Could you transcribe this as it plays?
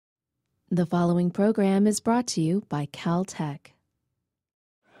The following program is brought to you by Caltech.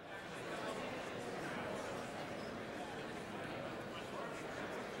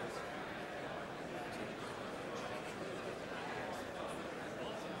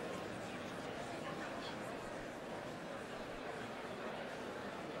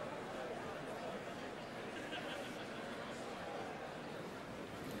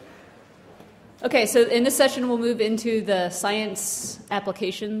 Okay, so in this session we'll move into the science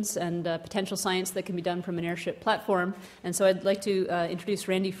applications and potential science that can be done from an airship platform. And so I'd like to introduce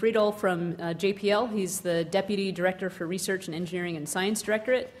Randy Friedl from JPL. He's the Deputy Director for Research and Engineering and Science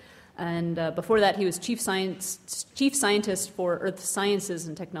Directorate. And before that he was Chief Scientist for Earth Sciences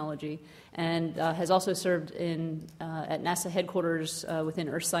and Technology, and has also served at NASA headquarters within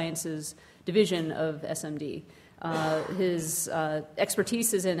Earth Sciences Division of SMD. His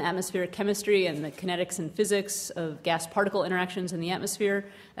expertise is in atmospheric chemistry and the kinetics and physics of gas-particle interactions in the atmosphere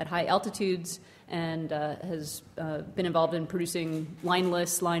at high altitudes, and has been involved in producing line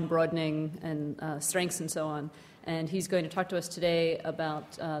lists, line broadening, and strengths, and so on. And he's going to talk to us today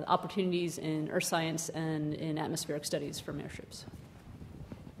about opportunities in earth science and in atmospheric studies from airships.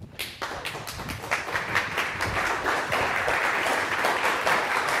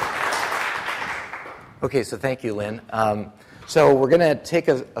 Okay, so thank you, Lynn. So we're going to take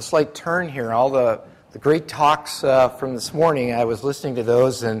a slight turn here. All the great talks from this morning, I was listening to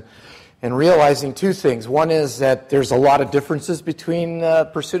those and realizing two things. One is that there's a lot of differences between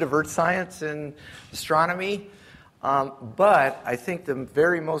pursuit of earth science and astronomy. But I think the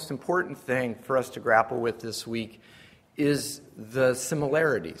very most important thing for us to grapple with this week is the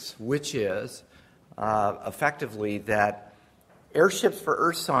similarities, which is effectively that airships for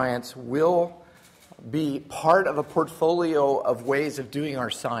earth science will be part of a portfolio of ways of doing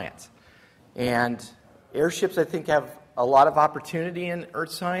our science. And airships, I think, have a lot of opportunity in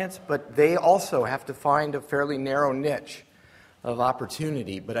earth science, but they also have to find a fairly narrow niche of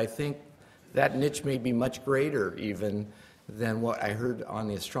opportunity. But I think that niche may be much greater even than what I heard on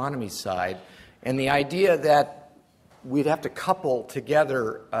the astronomy side. And the idea that we'd have to couple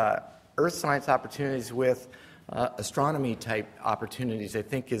together earth science opportunities with astronomy-type opportunities, I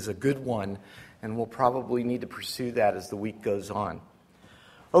think, is a good one. And we'll probably need to pursue that as the week goes on.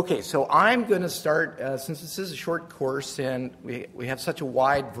 Okay, so I'm going to start, since this is a short course and we have such a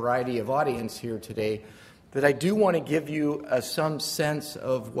wide variety of audience here today, that I do want to give you some sense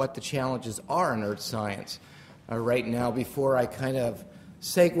of what the challenges are in earth science right now before I kind of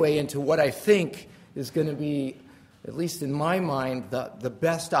segue into what I think is going to be, at least in my mind, the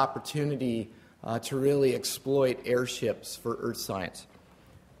best opportunity to really exploit airships for earth science.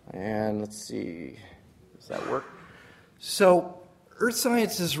 And let's see, does that work? So earth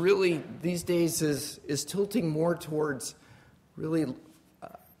science is really, these days, is tilting more towards really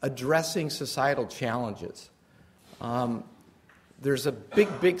addressing societal challenges. There's a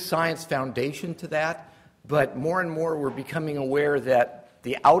big science foundation to that, but more and more we're becoming aware that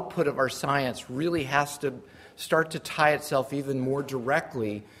the output of our science really has to start to tie itself even more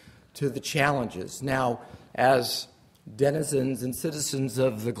directly to the challenges. Now, as denizens and citizens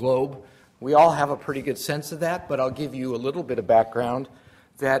of the globe, we all have a pretty good sense of that, but I'll give you a little bit of background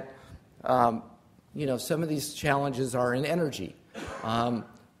that, some of these challenges are in energy.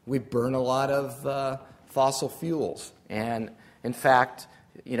 We burn a lot of fossil fuels, and in fact,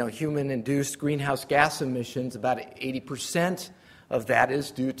 human-induced greenhouse gas emissions, about 80% of that is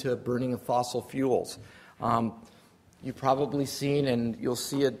due to burning of fossil fuels. You've probably seen, and you'll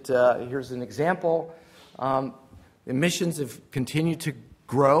see it, here's an example. Emissions have continued to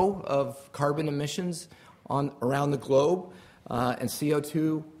grow of carbon emissions around the globe, and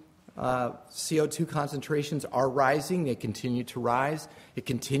CO2 concentrations are rising. They continue to rise. It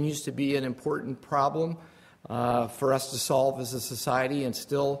continues to be an important problem for us to solve as a society and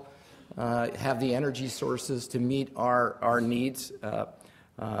still have the energy sources to meet our needs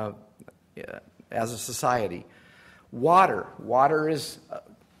as a society. Water is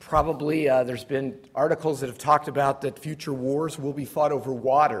probably, there's been articles that have talked about that future wars will be fought over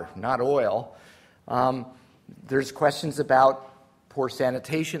water, not oil. There's questions about poor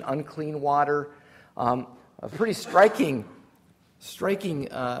sanitation, unclean water. A pretty striking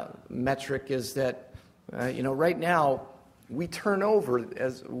metric is that, right now we turn over,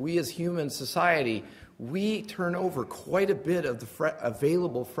 as human society, we turn over quite a bit of the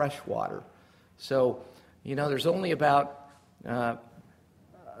available fresh water. So, there's only about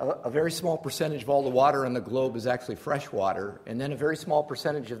a very small percentage of all the water in the globe is actually fresh water, and then a very small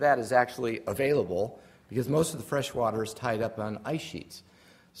percentage of that is actually available because most of the fresh water is tied up on ice sheets.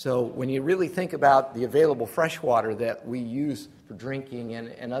 So when you really think about the available fresh water that we use for drinking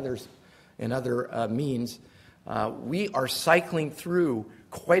and other and other means, we are cycling through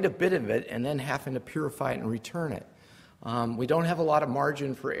quite a bit of it and then having to purify it and return it. We don't have a lot of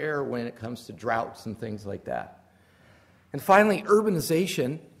margin for error when it comes to droughts and things like that. And finally,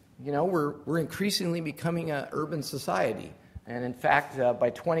 urbanization. We're increasingly becoming an urban society. And in fact, by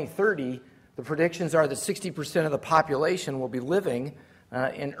 2030, the predictions are that 60% of the population will be living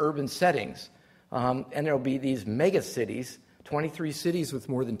in urban settings. And there will be these mega cities, 23 cities with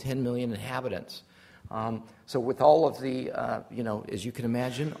more than 10 million inhabitants. So with all of the, as you can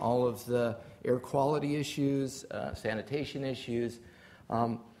imagine, all of the air quality issues, sanitation issues,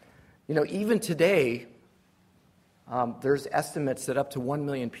 even today, there's estimates that up to 1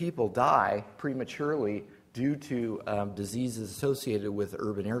 million people die prematurely due to diseases associated with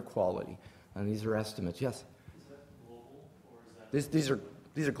urban air quality. And these are estimates. Yes? Is that global, or is that...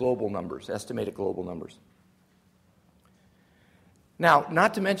 These are global numbers, estimated global numbers. Now,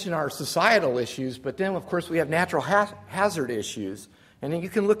 not to mention our societal issues, but then, of course, we have natural hazard issues. And then you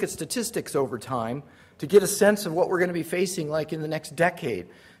can look at statistics over time to get a sense of what we're going to be facing like in the next decade.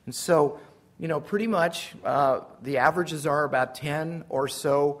 And so, pretty much the averages are about 10 or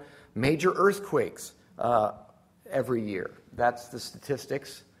so major earthquakes every year. That's the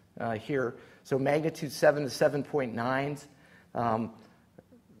statistics here. So magnitude 7 to 7.9s.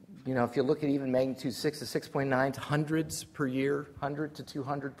 If you look at even magnitude 6 to 6.9s, hundreds per year, 100 to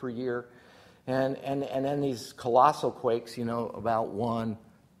 200 per year. And then these colossal quakes, about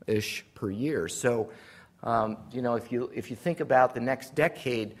one-ish per year. So, if you think about the next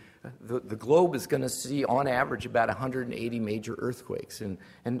decade, the globe is going to see, on average, about 180 major earthquakes.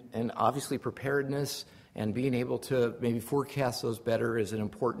 And obviously preparedness and being able to maybe forecast those better is an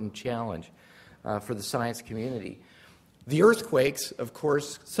important challenge for the science community. The earthquakes, of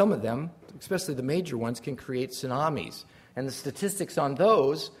course, some of them, especially the major ones, can create tsunamis. And the statistics on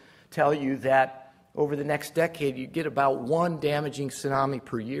those tell you that over the next decade, you get about one damaging tsunami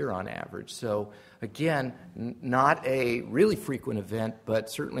per year on average. So again, not a really frequent event, but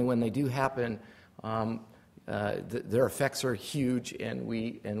certainly when they do happen, their effects are huge, and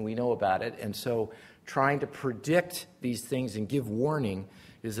we know about it. And so trying to predict these things and give warning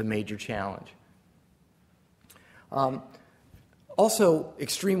is a major challenge. Also,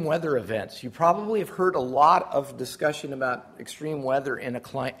 extreme weather events. You probably have heard a lot of discussion about extreme weather in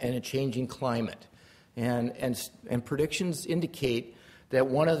a changing climate. And predictions indicate that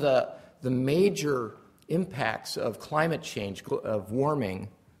one of the major impacts of climate change, of warming,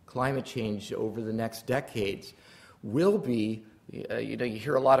 climate change over the next decades will be, you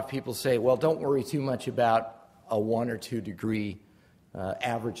hear a lot of people say, well, don't worry too much about a 1 or 2 degree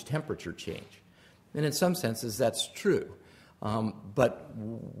average temperature change. And in some senses, that's true. But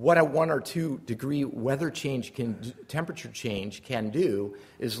what a 1 or 2 degree temperature change can do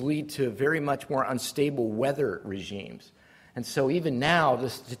is lead to very much more unstable weather regimes. And so even now, the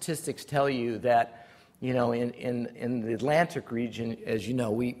statistics tell you that, in the Atlantic region, as you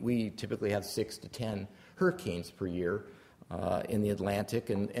know, we typically have 6 to 10 hurricanes per year in the Atlantic,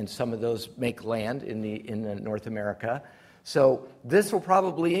 and some of those make land in North America. So this will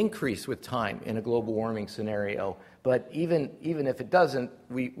probably increase with time in a global warming scenario. But even if it doesn't,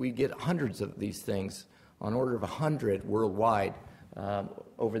 we get hundreds of these things, on order of 100 worldwide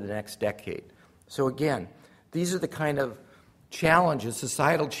over the next decade. So again, these are the kind of challenges,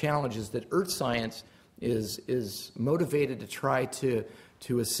 societal challenges, that earth science is motivated to try to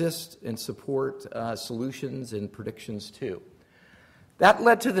assist and support solutions and predictions to. That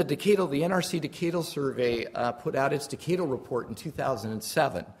led to the NRC Decadal Survey put out its Decadal Report in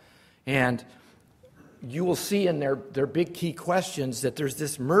 2007. And you will see in their big key questions that there's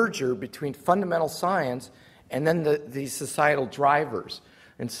this merger between fundamental science and then the societal drivers.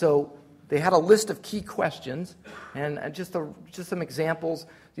 And so they had a list of key questions, and just some examples.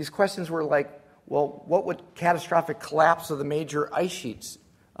 These questions were like, well, what would catastrophic collapse of the major ice sheets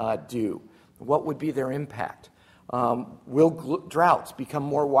do? What would be their impact? Will droughts become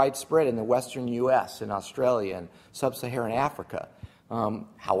more widespread in the western U.S. and Australia and sub-Saharan Africa?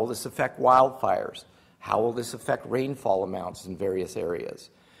 How will this affect wildfires? How will this affect rainfall amounts in various areas?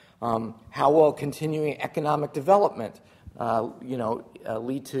 How will continuing economic development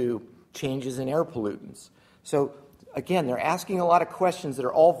lead to changes in air pollutants? So again, they're asking a lot of questions that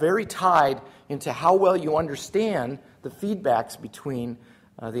are all very tied into how well you understand the feedbacks between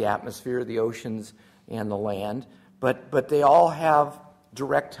the atmosphere, the oceans, and the land. But they all have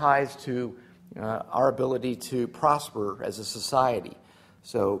direct ties to our ability to prosper as a society.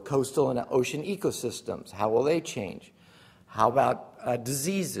 So coastal and ocean ecosystems, how will they change? How about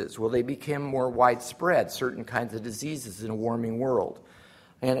diseases? Will they become more widespread, certain kinds of diseases in a warming world?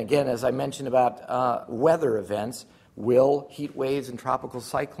 And again, as I mentioned about weather events, will heat waves and tropical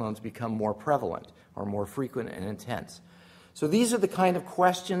cyclones become more prevalent or more frequent and intense? So these are the kind of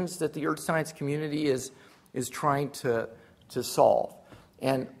questions that the earth science community is trying to solve.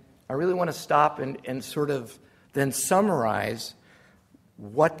 And I really want to stop and sort of then summarize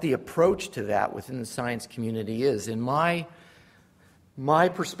what the approach to that within the science community is. And my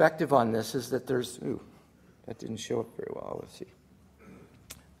perspective on this is that there's, that didn't show up very well, let's see.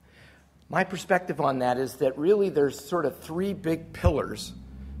 My perspective on that is that really there's sort of three big pillars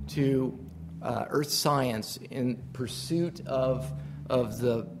to earth science in pursuit of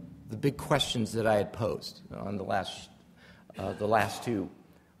the big questions that I had posed on the last two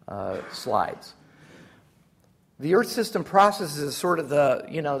slides. The Earth system process is sort of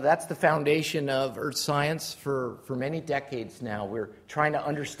that's the foundation of Earth science for many decades now. We're trying to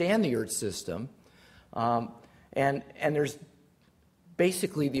understand the Earth system, and there's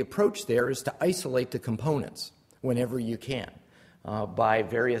basically the approach there is to isolate the components whenever you can by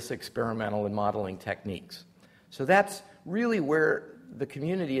various experimental and modeling techniques. So that's really where the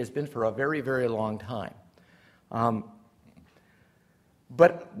community has been for a very, very long time.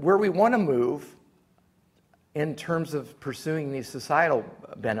 But where we want to move in terms of pursuing these societal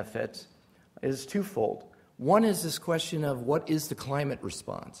benefits is twofold. One is this question of what is the climate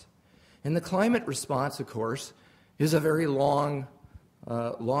response? And the climate response, of course, is a very long-term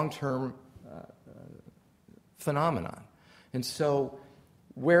phenomenon. And so,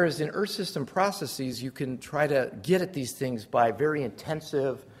 whereas in Earth system processes, you can try to get at these things by very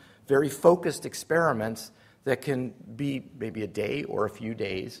intensive, very focused experiments that can be maybe a day or a few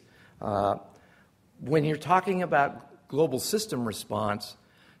days. When you're talking about global system response,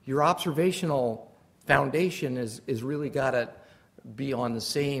 your observational foundation is really got to be on the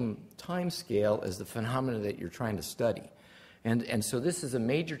same time scale as the phenomena that you're trying to study. And so this is a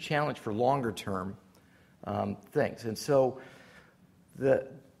major challenge for longer term things. And so the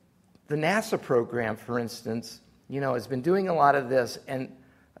NASA program, for instance, has been doing a lot of this and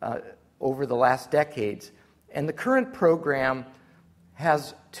over the last decades. And the current program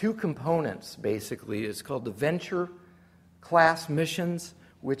has two components, basically. It's called the Venture class missions,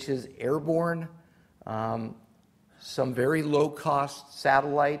 which is airborne, some very low-cost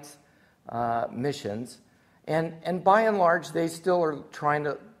satellite missions. And by and large, they still are trying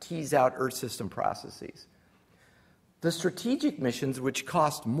to tease out Earth system processes. The strategic missions, which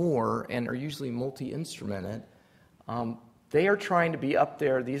cost more and are usually multi-instrumented, they are trying to be up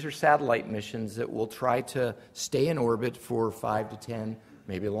there. These are satellite missions that will try to stay in orbit for 5 to 10,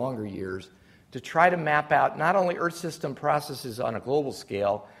 maybe longer years, to try to map out not only Earth system processes on a global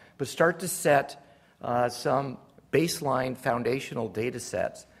scale, but start to set some baseline foundational data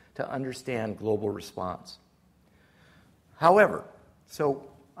sets to understand global response. However,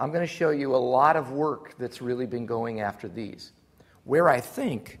 so I'm going to show you a lot of work that's really been going after these. Where I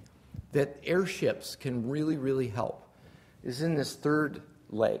think that airships can really, really help is in this third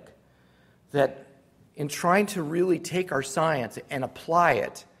leg, that in trying to really take our science and apply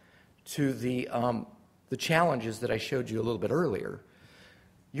it to the challenges that I showed you a little bit earlier,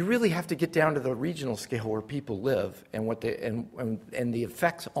 you really have to get down to the regional scale where people live and what they, and the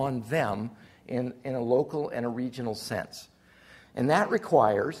effects on them in a local and a regional sense. And that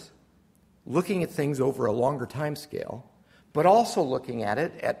requires looking at things over a longer time scale, but also looking at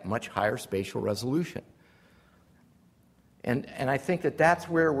it at much higher spatial resolution. And I think that that's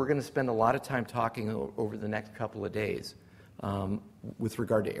where we're going to spend a lot of time talking over the next couple of days with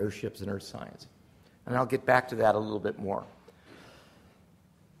regard to airships and earth science. And I'll get back to that a little bit more.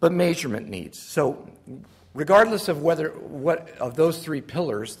 But measurement needs. So regardless of what of those three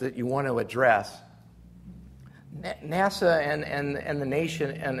pillars that you want to address, NASA and the nation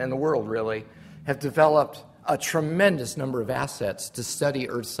and the world really have developed a tremendous number of assets to study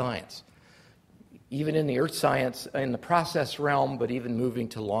earth science, even in the earth science, in the process realm, but even moving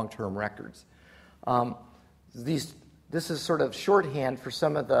to long-term records. This is sort of shorthand for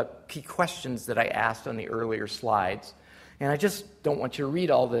some of the key questions that I asked on the earlier slides. And I just don't want you to read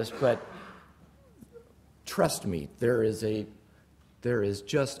all this, but trust me, there is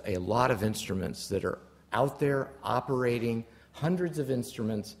just a lot of instruments that are out there operating, hundreds of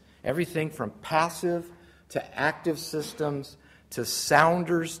instruments, everything from passive to active systems to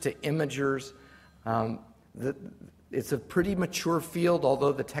sounders to imagers. It's a pretty mature field,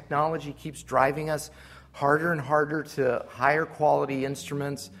 although the technology keeps driving us harder and harder to higher quality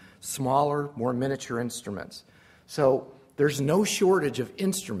instruments, smaller, more miniature instruments. So there's no shortage of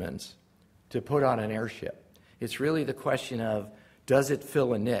instruments to put on an airship. It's really the question of, does it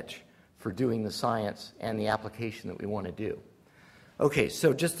fill a niche for doing the science and the application that we want to do? Okay,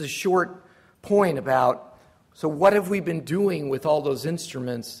 so just a short point about, so what have we been doing with all those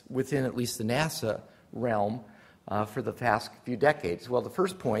instruments within at least the NASA realm for the past few decades? Well, the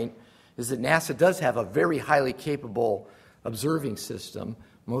first point is that NASA does have a very highly capable observing system,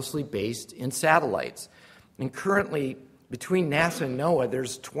 mostly based in satellites. And currently, between NASA and NOAA,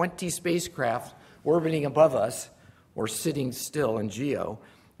 there's 20 spacecraft orbiting above us, or sitting still in GEO,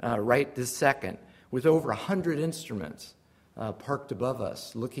 right this second, with over 100 instruments parked above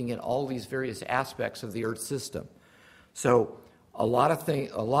us, looking at all these various aspects of the Earth system. So a lot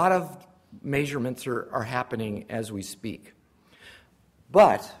of measurements are happening as we speak.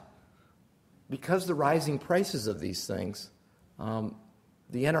 But because the rising prices of these things, the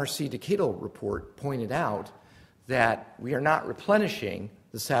NRC decadal report pointed out that we are not replenishing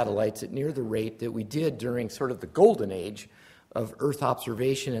the satellites at near the rate that we did during sort of the golden age of Earth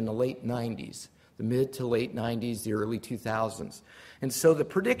observation in the late 90s, the mid to late 90s, the early 2000s. And so the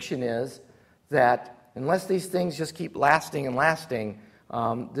prediction is that unless these things just keep lasting and lasting,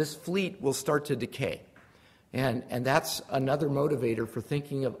 this fleet will start to decay. And that's another motivator for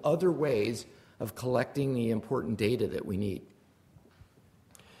thinking of other ways of collecting the important data that we need.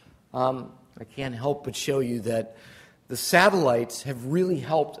 I can't help but show you that the satellites have really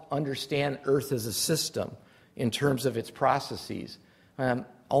helped understand Earth as a system in terms of its processes,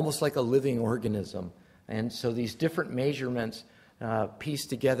 almost like a living organism. And so these different measurements piece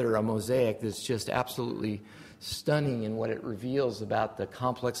together a mosaic that's just absolutely stunning in what it reveals about the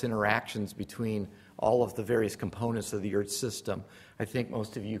complex interactions between all of the various components of the Earth system. I think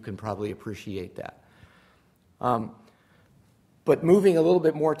most of you can probably appreciate that. But moving a little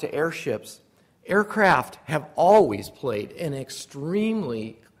bit more to airships, aircraft have always played an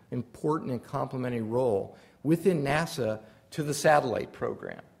extremely important and complementary role within NASA to the satellite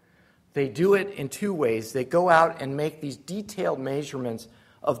program. They do it in two ways. They go out and make these detailed measurements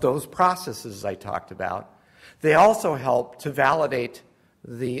of those processes I talked about. They also help to validate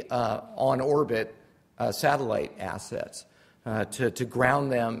the on-orbit satellite assets, to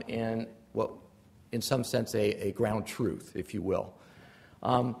ground them in what, in some sense, a ground truth, if you will.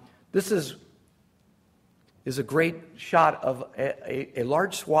 This is a great shot of a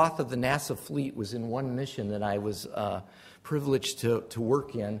large swath of the NASA fleet was in one mission that I was privileged to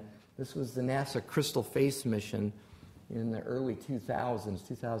work in. This was the NASA Crystal Face mission in the early 2000s,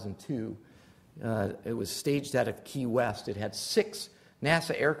 2002. It was staged out of Key West. It had 6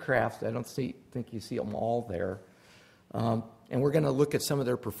 NASA aircraft. I don't think you see them all there. And we're going to look at some of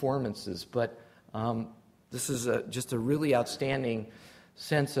their performances. But this is just a really outstanding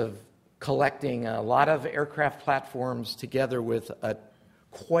sense of collecting a lot of aircraft platforms together with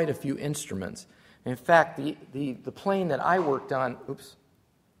quite a few instruments. In fact, the plane that I worked on, oops,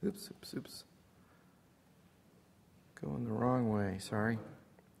 going the wrong way, sorry.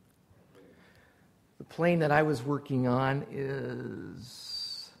 The plane that I was working on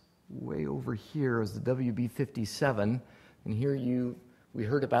is way over here, is the WB-57, and here we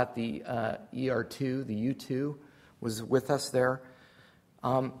heard about the ER-2, the U-2 was with us there.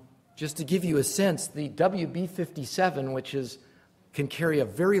 Just to give you a sense, the WB-57, which can carry a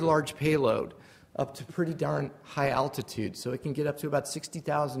very large payload up to pretty darn high altitude, so it can get up to about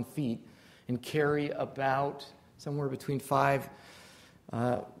 60,000 feet and carry about somewhere between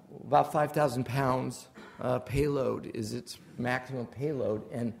about 5,000 pounds payload is its maximum payload,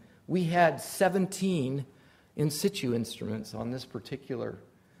 and we had 17 in situ instruments on this particular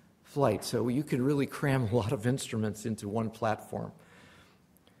flight, so you could really cram a lot of instruments into one platform.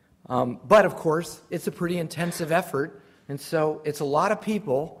 But of course, it's a pretty intensive effort, and so it's a lot of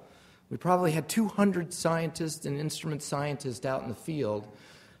people. We probably had 200 scientists and instrument scientists out in the field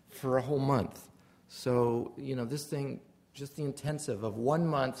for a whole month. So, this thing, just the intensive of 1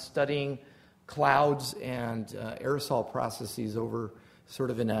 month studying clouds and aerosol processes over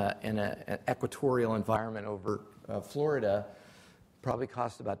sort of in an equatorial environment over Florida, probably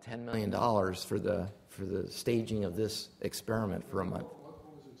cost about $10 million for the staging of this experiment for a month.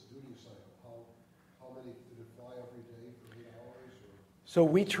 So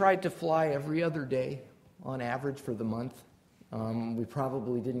we tried to fly every other day on average for the month. We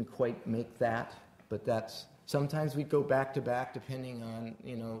probably didn't quite make that, but sometimes we'd go back to back depending on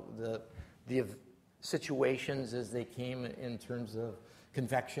the situations as they came in terms of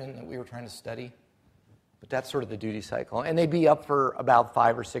convection that we were trying to study. But that's sort of the duty cycle, and they'd be up for about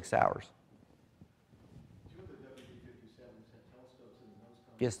 5 or 6 hours. Do you know the WB-57s had telescopes in the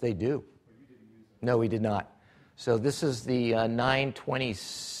nose? Yes, they do. Or you didn't use them? No, we did not. So this is the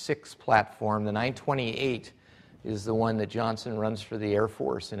 926 platform. The 928 is the one that Johnson runs for the Air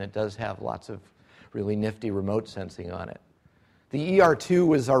Force, and it does have lots of really nifty remote sensing on it. The ER2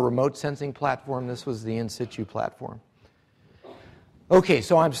 was our remote sensing platform. This was the in situ platform. Okay,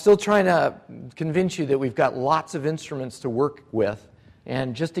 so I'm still trying to convince you that we've got lots of instruments to work with.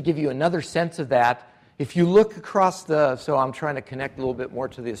 And just to give you another sense of that, if you look across so I'm trying to connect a little bit more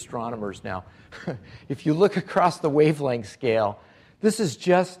to the astronomers now. If you look across the wavelength scale, this is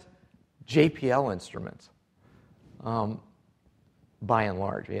just JPL instruments. By and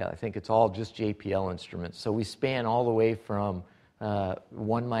large, yeah, I think it's all just JPL instruments. So we span all the way from 1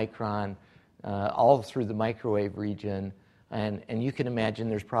 micron all through the microwave region. And you can imagine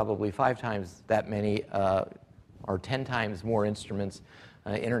there's probably 5 times that many or 10 times more instruments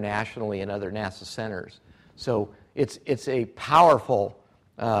internationally in other NASA centers. So it's a powerful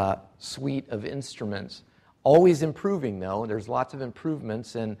suite of instruments, always improving, though. There's lots of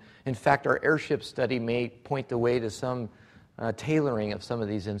improvements. And in fact, our airship study may point the way to some tailoring of some of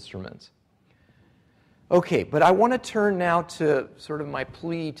these instruments. Okay, but I want to turn now to sort of my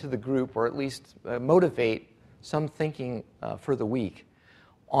plea to the group, or at least motivate some thinking for the week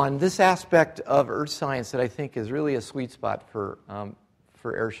on this aspect of earth science that I think is really a sweet spot for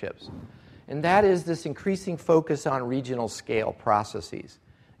airships. And that is this increasing focus on regional scale processes.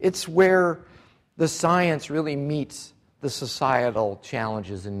 It's where the science really meets the societal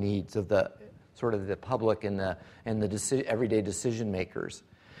challenges and needs of the sort of the public and the everyday decision makers.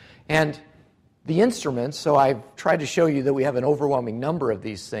 And the instruments, so I've tried to show you that we have an overwhelming number of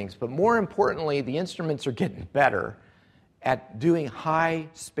these things, but more importantly, the instruments are getting better at doing high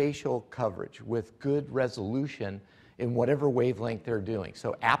spatial coverage with good resolution in whatever wavelength they're doing.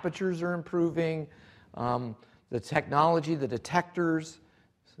 So apertures are improving, the technology, the detectors,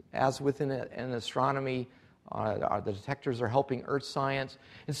 as within in astronomy, the detectors are helping earth science.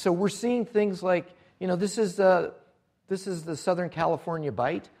 And so we're seeing things like, this is the Southern California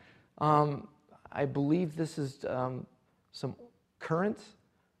Bight. I believe this is some currents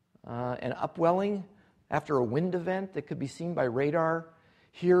and upwelling after a wind event that could be seen by radar.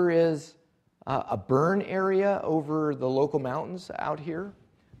 Here is a burn area over the local mountains out here,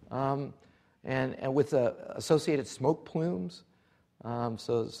 and with associated smoke plumes.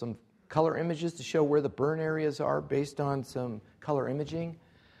 So some color images to show where the burn areas are based on some color imaging.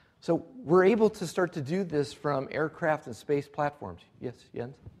 So we're able to start to do this from aircraft and space platforms. Yes,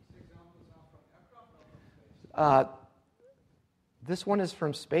 Jens? This one is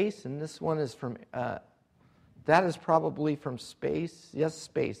from space, and this one is from, that is probably from space. Yes,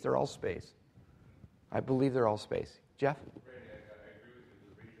 space. They're all space. I believe they're all space. Jeff? Randy, I agree with you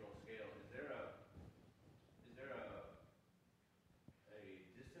with the regional scale. Is there a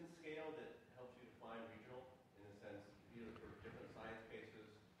distance scale that helps you define regional in a sense, either for different science cases,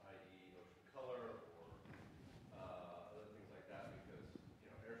 i.e. ocean color or other things like that? Because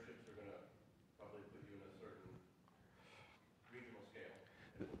airships are going to probably put you in a certain regional scale.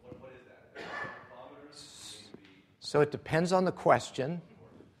 And what is that? Is that kilometers? So it depends on the question.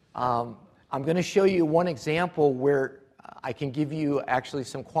 I'm going to show you one example where I can give you actually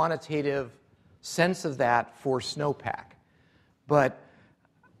some quantitative sense of that for snowpack. But,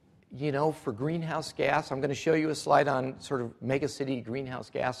 for greenhouse gas, I'm going to show you a slide on sort of megacity greenhouse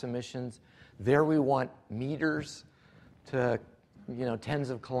gas emissions. There we want meters to, tens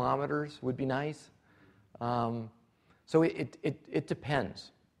of kilometers would be nice. So it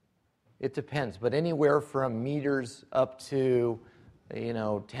depends. It depends, but anywhere from meters up to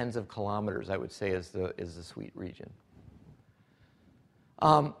tens of kilometers, I would say, is the sweet region.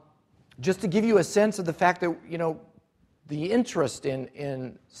 Just to give you a sense of the fact that, the interest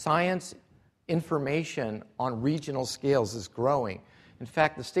in science information on regional scales is growing. In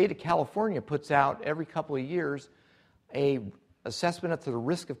fact, the state of California puts out every couple of years a assessment of the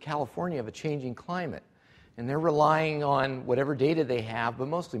risk of California of a changing climate. And they're relying on whatever data they have, but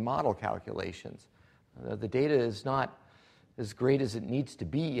mostly model calculations. The data is not as great as it needs to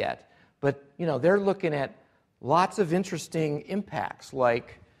be yet. But, they're looking at lots of interesting impacts,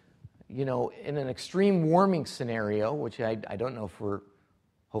 like, in an extreme warming scenario, which I don't know if we're,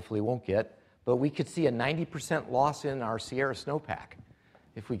 hopefully won't get, but we could see a 90% loss in our Sierra snowpack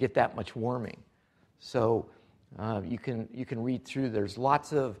if we get that much warming. So you can read through, there's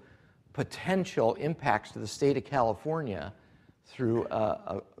lots of potential impacts to the state of California through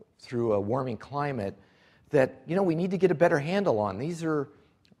a warming climate that we need to get a better handle on. These are,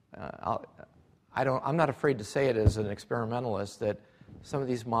 I'm not afraid to say it as an experimentalist that some of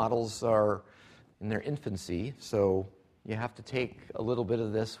these models are in their infancy, so you have to take a little bit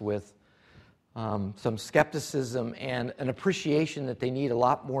of this with some skepticism and an appreciation that they need a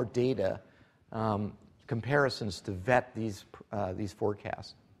lot more data comparisons to vet these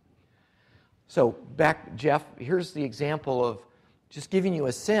forecasts. So back, Jeff, here's the example of just giving you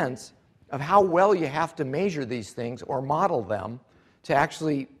a sense of how well you have to measure these things or model them to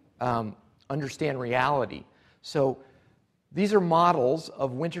actually understand reality. So these are models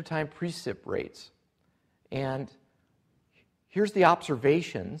of wintertime precip rates. And here's the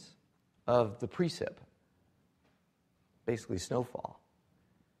observations of the precip, basically snowfall.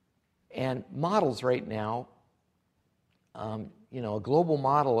 And models right now, a global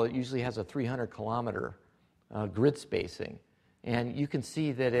model usually has a 300-kilometer grid spacing. And you can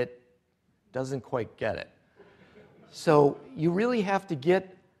see that it doesn't quite get it. So you really have to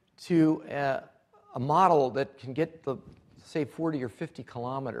get to a model that can get the, say, 40 or 50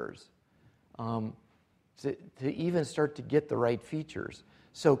 kilometers to even start to get the right features.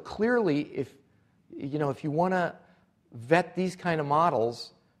 So clearly, if you want to vet these kind of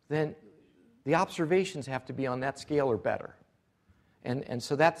models, then the observations have to be on that scale or better. And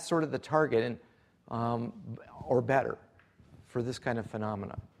so that's sort of the target, or better, for this kind of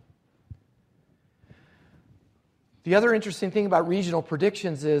phenomena. The other interesting thing about regional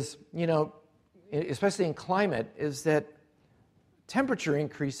predictions is, especially in climate, is that temperature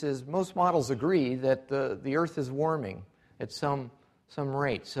increases. Most models agree that the Earth is warming at some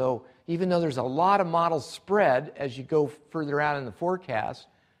rate. So even though there's a lot of models spread as you go further out in the forecast,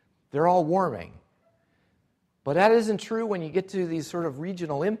 they're all warming. But that isn't true when you get to these sort of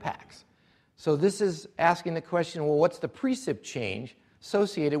regional impacts. So this is asking the question, well, what's the precip change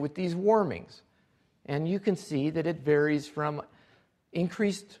associated with these warmings? And you can see that it varies from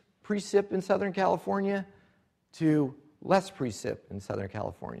increased precip in Southern California to less precip in Southern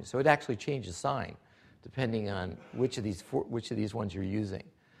California. So it actually changes sign depending on which of these ones you're using.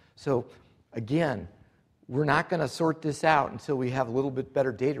 So again, we're not going to sort this out until we have a little bit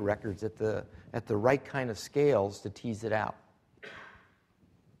better data records at the right kind of scales to tease it out.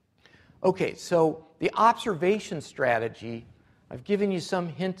 Okay, so the observation strategy, I've given you some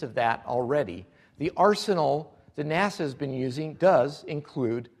hint of that already. The arsenal that NASA has been using does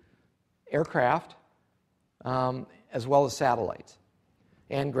include aircraft as well as satellites,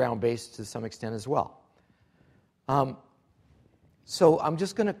 and ground-based to some extent as well. So I'm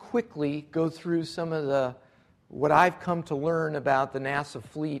just going to quickly go through some of what I've come to learn about the NASA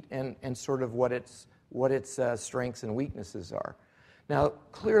fleet and sort of what its strengths and weaknesses are. Now,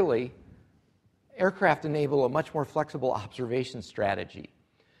 clearly, aircraft enable a much more flexible observation strategy.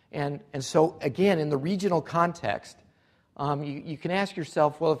 And so, again, in the regional context, you can ask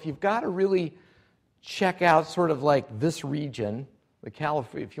yourself, well, if you've got to really check out sort of like this region,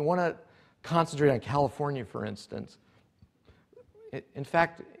 if you want to concentrate on California, for instance, in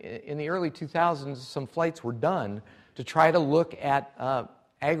fact, in the early 2000s, some flights were done to try to look at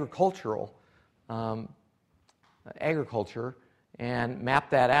agriculture and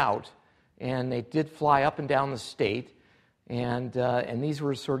map that out. And they did fly up and down the state, and these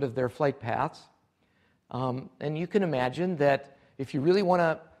were sort of their flight paths. And you can imagine that if you really want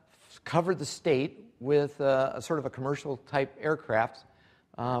to cover the state with a sort of a commercial type aircraft,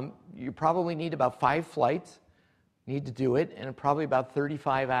 you probably need about 5 flights. Need to do it, and probably about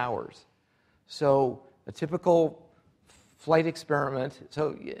 35 hours. So a typical flight experiment,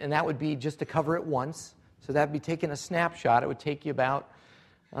 and that would be just to cover it once. So that would be taking a snapshot. It would take you about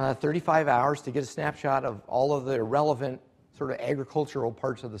 35 hours to get a snapshot of all of the relevant sort of agricultural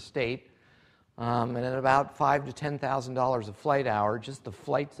parts of the state, and at about $5,000 to $10,000 a flight hour, just the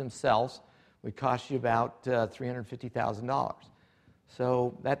flights themselves would cost you about $350,000.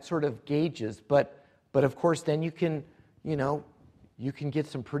 So that sort of gauges, but of course, then you can get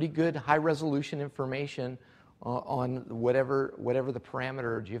some pretty good high-resolution information on whatever the parameter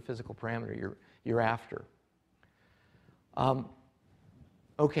or geophysical parameter you're after.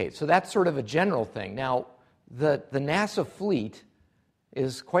 Okay, so that's sort of a general thing. Now, the NASA fleet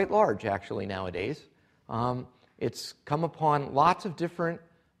is quite large, actually, nowadays. It's come upon lots of different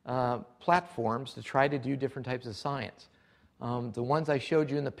platforms to try to do different types of science. The ones I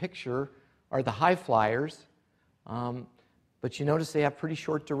showed you in the picture are the high flyers, but you notice they have pretty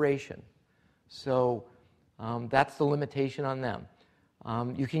short duration. So that's the limitation on them.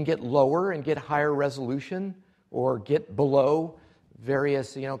 You can get lower and get higher resolution, or get below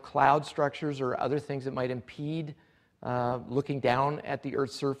various cloud structures or other things that might impede looking down at the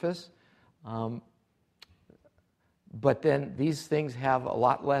Earth's surface. But then these things have a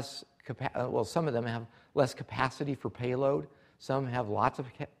lot less, some of them have less capacity for payload. Some have lots of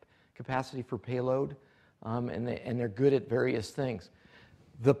capacity for payload, and they're good at various things.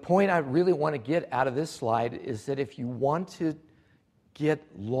 The point I really want to get out of this slide is that if you want to get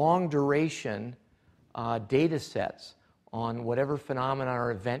long duration data sets on whatever phenomenon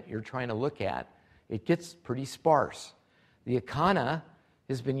or event you're trying to look at, it gets pretty sparse. The Icana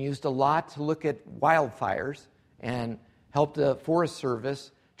has been used a lot to look at wildfires and help the Forest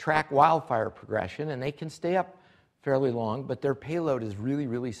Service track wildfire progression, and they can stay up fairly long, but their payload is really,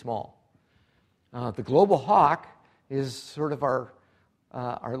 really small. The Global Hawk is sort of our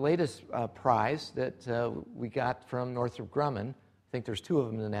latest prize that we got from Northrop Grumman. I think there's 2 of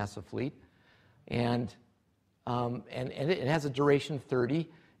them in the NASA fleet, and it has a duration of 30,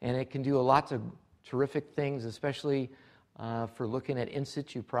 and it can do lots of terrific things, especially for looking at in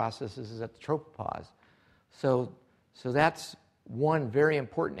situ processes at the tropopause. So that's one very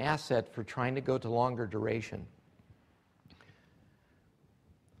important asset for trying to go to longer duration.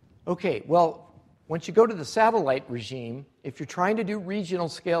 Okay, well, once you go to the satellite regime, if you're trying to do regional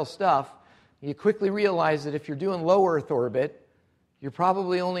scale stuff, you quickly realize that if you're doing low Earth orbit, you're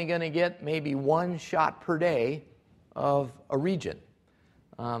probably only going to get maybe 1 shot per day of a region,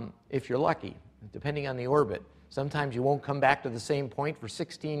 if you're lucky, depending on the orbit. Sometimes you won't come back to the same point for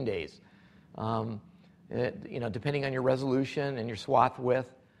 16 days, depending on your resolution and your swath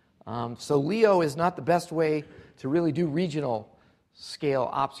width. So LEO is not the best way to really do regional scale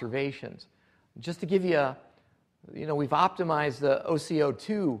observations. Just to give you we've optimized the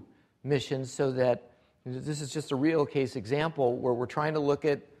OCO2 missions so that this is just a real case example where we're trying to look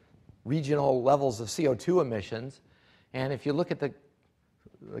at regional levels of CO2 emissions. And if you look at the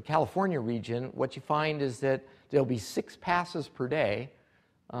California region, what you find is that there'll be 6 passes per day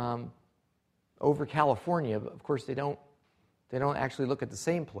over California. But of course, they don't actually look at the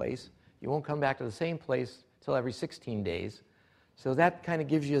same place. You won't come back to the same place until every 16 days. So that kind of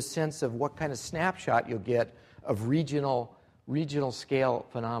gives you a sense of what kind of snapshot you'll get of regional scale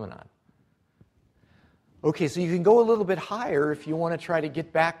phenomenon. Okay, so you can go a little bit higher if you want to try to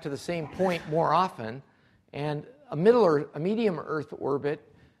get back to the same point more often, and a medium Earth orbit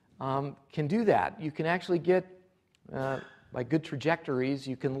can do that. You can actually get, by good trajectories,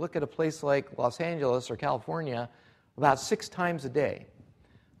 you can look at a place like Los Angeles or California about 6 times a day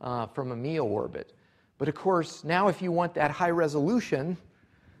from a MEO orbit. But of course, now if you want that high resolution,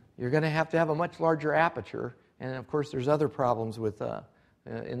 you're going to have a much larger aperture. And of course, there's other problems with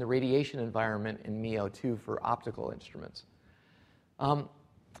in the radiation environment in MEO too for optical instruments.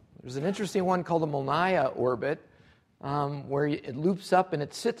 There's an interesting one called the Molniya orbit, where it loops up and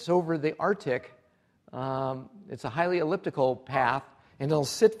it sits over the Arctic. It's a highly elliptical path, and it'll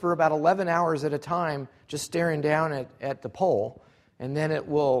sit for about 11 hours at a time, just staring down at the pole, and then it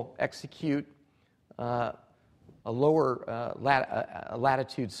will execute a lower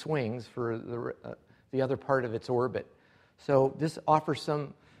latitude swings for the other part of its orbit. So this offers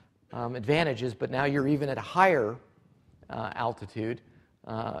some advantages, but now you're even at a higher altitude.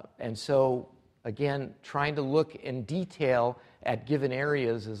 And so, again, trying to look in detail at given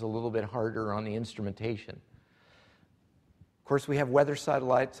areas is a little bit harder on the instrumentation. Of course, we have weather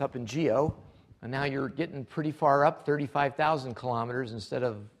satellites up in GEO, and now you're getting pretty far up, 35,000 kilometers instead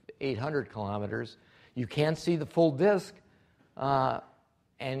of 800 kilometers. You can see the full disk, and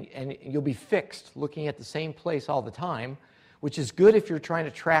you'll be fixed looking at the same place all the time, which is good if you're trying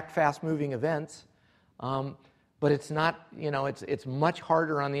to track fast-moving events. But it's not, it's much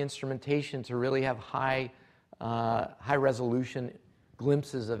harder on the instrumentation to really have high-resolution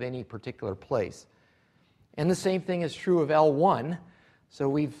glimpses of any particular place. And the same thing is true of L1.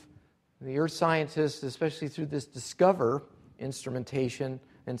 So the Earth scientists, especially through this DISCOVER instrumentation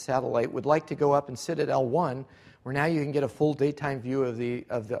and satellite, would like to go up and sit at L1, where now you can get a full daytime view of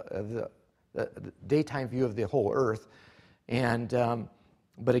the daytime view of the whole Earth. And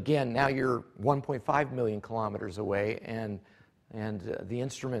but again, now you're 1.5 million kilometers away, and the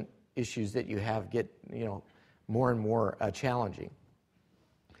instrument issues that you have get more and more challenging.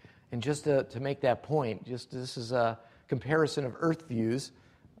 And just to make that point, this is a comparison of Earth views.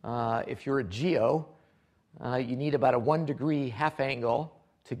 If you're at GEO, you need about a 1 degree half angle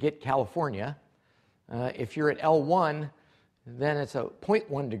to get California. If you're at L1, then it's a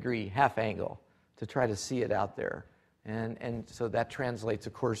 0.1 degree half angle to try to see it out there. And so that translates,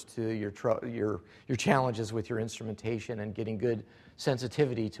 of course, to your challenges with your instrumentation and getting good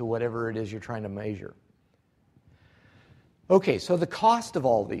sensitivity to whatever it is you're trying to measure. Okay, so the cost of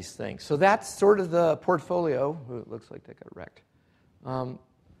all these things. So that's sort of the portfolio. Ooh, it looks like that got wrecked.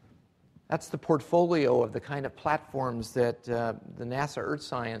 That's the portfolio of the kind of platforms that the NASA Earth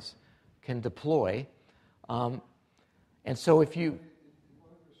Science can deploy. And so if you... In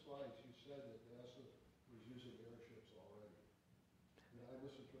one of your slides, you said that NASA was using airships already. Did I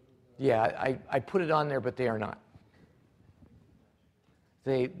misinterpret that? Yeah, I put it on there, but they are not.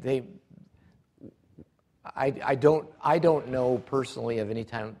 I don't know personally of any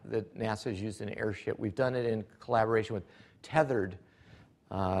time that NASA has used an airship. We've done it in collaboration with tethered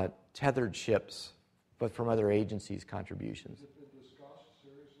ships, but from other agencies' contributions. Has it been discussed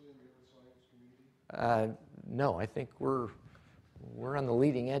seriously in the earth science community? No, I think we're on the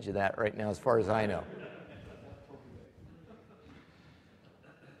leading edge of that right now, as far as I know.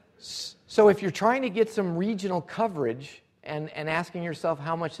 So if you're trying to get some regional coverage and asking yourself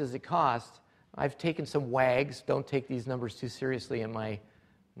how much does it cost, I've taken some WAGs. Don't take these numbers too seriously, and my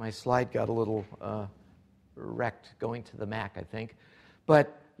slide got a little wrecked going to the Mac, I think.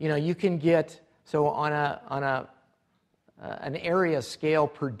 But you can get, so on an area scale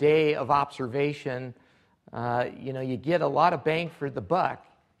per day of observation, you get a lot of bang for the buck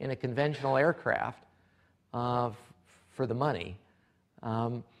in a conventional aircraft for the money.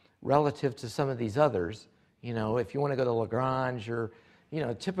 Relative to some of these others, if you want to go to Lagrange or,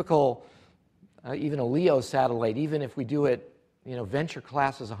 typical, even a LEO satellite, even if we do it, venture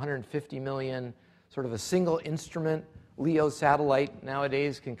class is $150 million, sort of a single instrument LEO satellite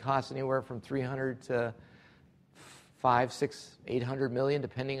nowadays can cost anywhere from $300 to $500, $600, $800 million,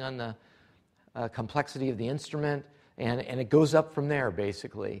 depending on the complexity of the instrument, and it goes up from there,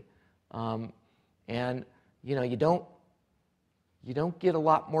 basically. You don't get a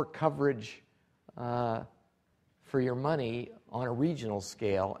lot more coverage for your money on a regional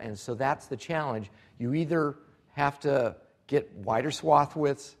scale, and so that's the challenge. You either have to get wider swath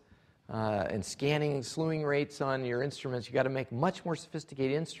widths and scanning and slewing rates on your instruments. You've got to make much more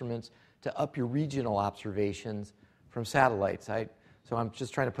sophisticated instruments to up your regional observations from satellites. So I'm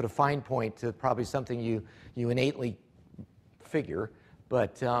just trying to put a fine point to probably something you innately figure,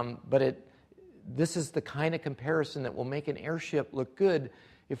 but this is the kind of comparison that will make an airship look good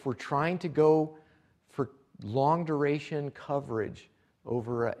if we're trying to go for long duration coverage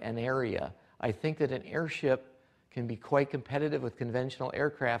over an area. I think that an airship can be quite competitive with conventional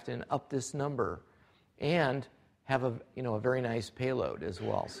aircraft and up this number and have a very nice payload as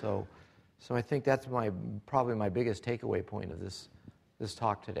well. So I think that's probably my biggest takeaway point of this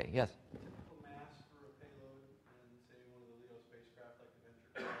talk today. Yes? Typical mass for a payload in, say, one of the LEO spacecraft like the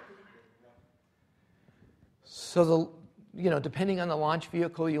Venture craft? So depending on the launch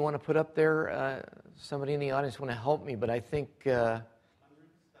vehicle you want to put up there, somebody in the audience want to help me, but I think,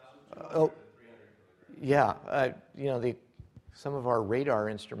 some of our radar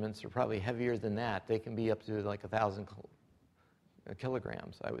instruments are probably heavier than that. They can be up to like 1,000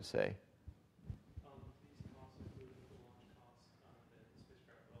 kilograms, I would say. These costs include the launch costs and the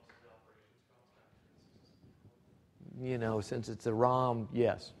spacecraft, but also the operations costs. Since it's a ROM,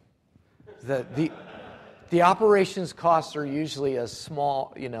 yes. The operations costs are usually a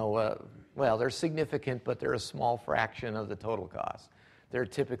small, they're significant, but they're a small fraction of the total cost. They're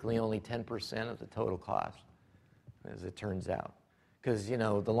typically only 10% of the total cost, as it turns out. Because,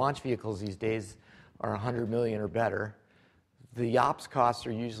 the launch vehicles these days are $100 million or better. The ops costs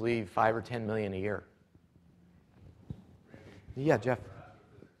are usually $5 or $10 million a year. Yeah, Jeff.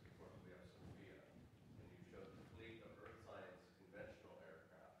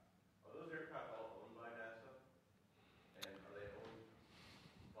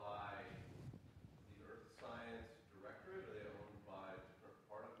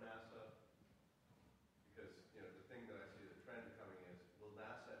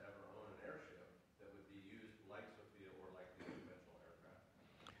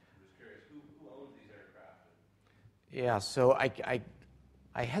 Yeah, so I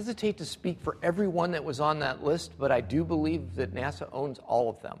hesitate to speak for everyone that was on that list, but I do believe that NASA owns all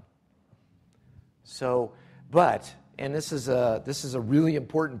of them. So, and this is a really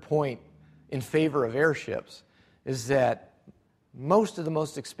important point in favor of airships, is that most of the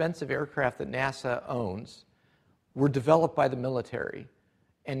most expensive aircraft that NASA owns were developed by the military,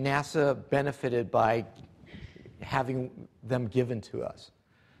 and NASA benefited by having them given to us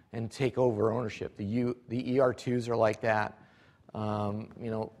and take over ownership. The ER-2s are like that.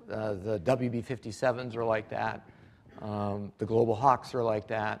 The WB-57s are like that. The Global Hawks are like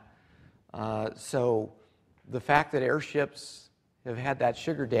that. So the fact that airships have had that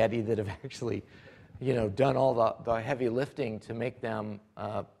sugar daddy that have actually, done all the heavy lifting to make them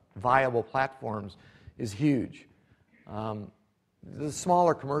viable platforms is huge. The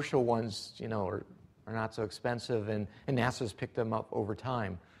smaller commercial ones, are not so expensive, and NASA's picked them up over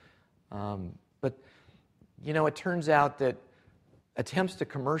time. But it turns out that attempts to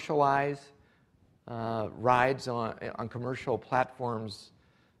commercialize rides on commercial platforms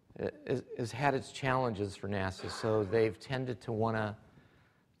has had its challenges for NASA, so they've tended to want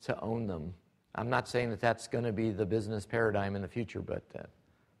to own them. I'm not saying that that's going to be the business paradigm in the future, but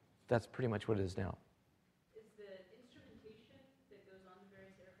that's pretty much what it is now. Is the instrumentation that goes on the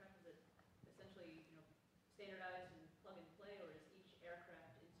various aircraft, is it essentially standardized and plug and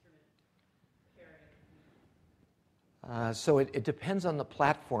So it depends on the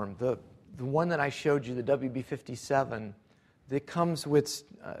platform. The one that I showed you, the WB-57, that comes with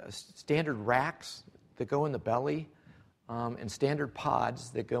standard racks that go in the belly and standard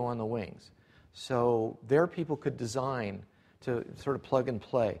pods that go on the wings. So there people could design to sort of plug and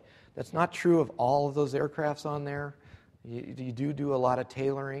play. That's not true of all of those aircrafts on there. You do a lot of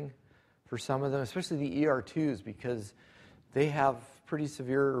tailoring for some of them, especially the ER2s, because they have pretty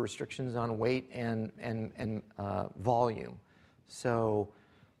severe restrictions on weight and volume. So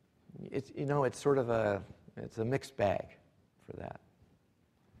it's sort of a mixed bag for that.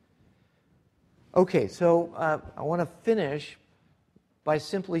 Okay, so I want to finish by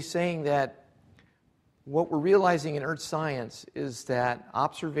simply saying that what we're realizing in earth science is that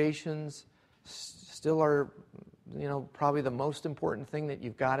observations still are, probably the most important thing that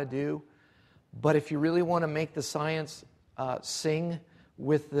you've got to do. But if you really want to make the science sing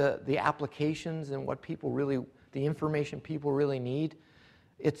with the applications and what the information people really need,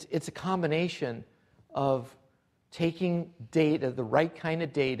 it's a combination of taking data, the right kind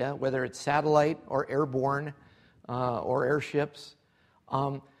of data, whether it's satellite or airborne or airships,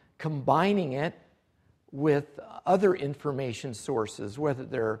 combining it with other information sources, whether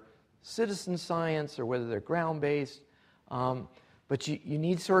they're citizen science or whether they're ground-based. But you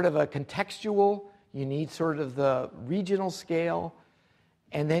need sort of a contextual, you need sort of the regional scale,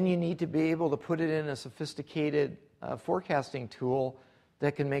 and then you need to be able to put it in a sophisticated forecasting tool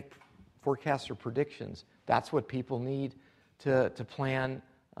that can make forecasts or predictions. That's what people need to plan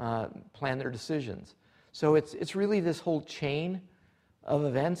their decisions. So it's really this whole chain of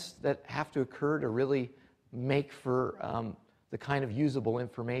events that have to occur to really make for the kind of usable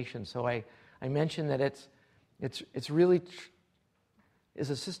information. So I mentioned that it's really is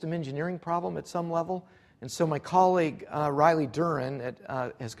a system engineering problem at some level. And so my colleague, Riley Duran,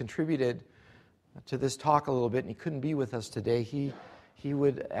 has contributed to this talk a little bit, and he couldn't be with us today. He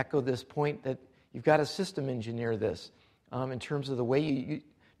would echo this point that you've got to system engineer this in terms of the way you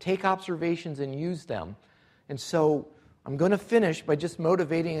take observations and use them. And so I'm going to finish by just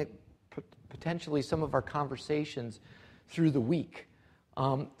motivating potentially some of our conversations through the week.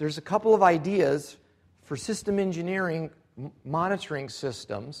 There's a couple of ideas for system engineering monitoring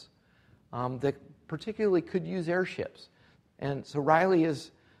systems that particularly could use airships. And so Riley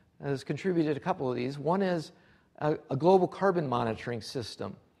has contributed a couple of these. One is a global carbon monitoring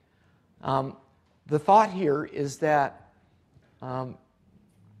system. The thought here is that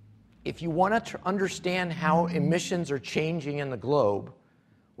if you want to understand how emissions are changing in the globe,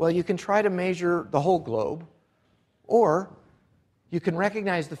 well, you can try to measure the whole globe, or you can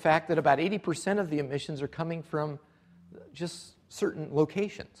recognize the fact that about 80% of the emissions are coming from just certain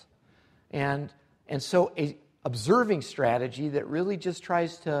locations. And so a observing strategy that really just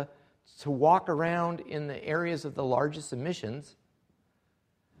tries to walk around in the areas of the largest emissions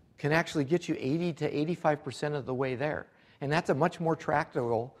can actually get you 80 to 85% of the way there. And that's a much more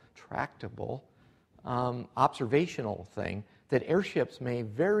tractable observational thing that airships may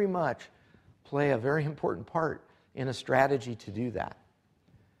very much play a very important part in a strategy to do that.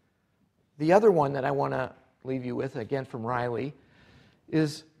 The other one that I want to leave you with, again from Riley,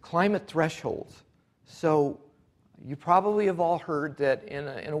 is climate thresholds. So you probably have all heard that in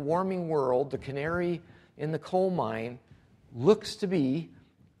a warming world, the canary in the coal mine looks to be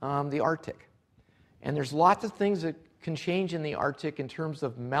the Arctic. And there's lots of things that can change in the Arctic in terms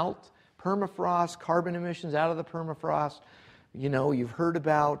of melt, permafrost, carbon emissions out of the permafrost. You've heard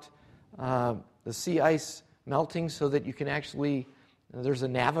about the sea ice melting so that you can actually, there's a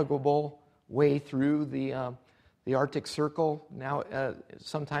navigable way through the Arctic Circle now,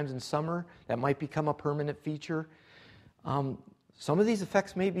 sometimes in summer. That might become a permanent feature. Some of these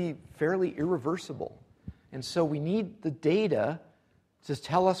effects may be fairly irreversible. And so we need the data to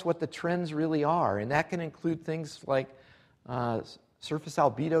tell us what the trends really are. And that can include things like surface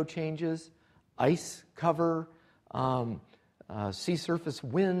albedo changes, ice cover, sea surface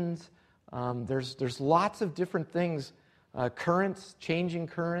winds. There's lots of different things, currents, changing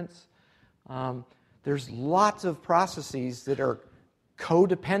currents. There's lots of processes that are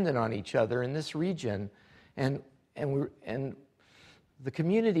codependent on each other in this region, and the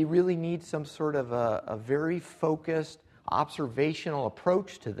community really needs some sort of a very focused observational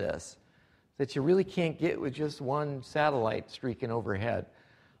approach to this that you really can't get with just one satellite streaking overhead.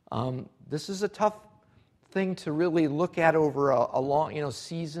 This is a tough thing to really look at over a long,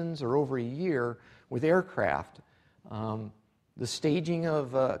 seasons or over a year with aircraft. The staging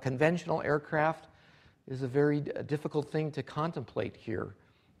of conventional aircraft is a very difficult thing to contemplate here.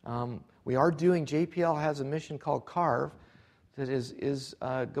 JPL has a mission called CARV that is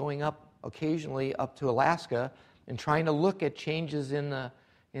going up occasionally up to Alaska and trying to look at changes in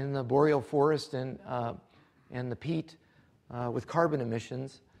the boreal forest and the peat with carbon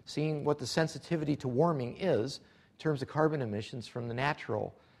emissions, seeing what the sensitivity to warming is in terms of carbon emissions from the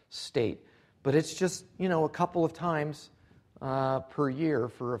natural state. But it's just, a couple of times per year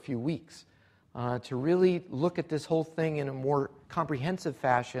for a few weeks. To really look at this whole thing in a more comprehensive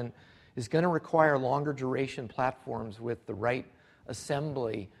fashion is going to require longer duration platforms with the right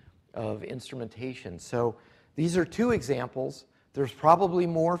assembly of instrumentation. So these are two examples. There's probably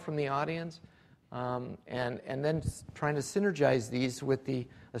more from the audience. And then trying to synergize these with the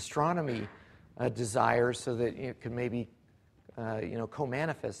astronomy desires so that it could maybe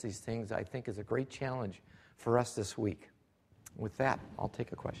co-manifest these things, I think is a great challenge for us this week. With that, I'll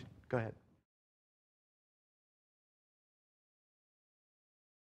take a question. Go ahead.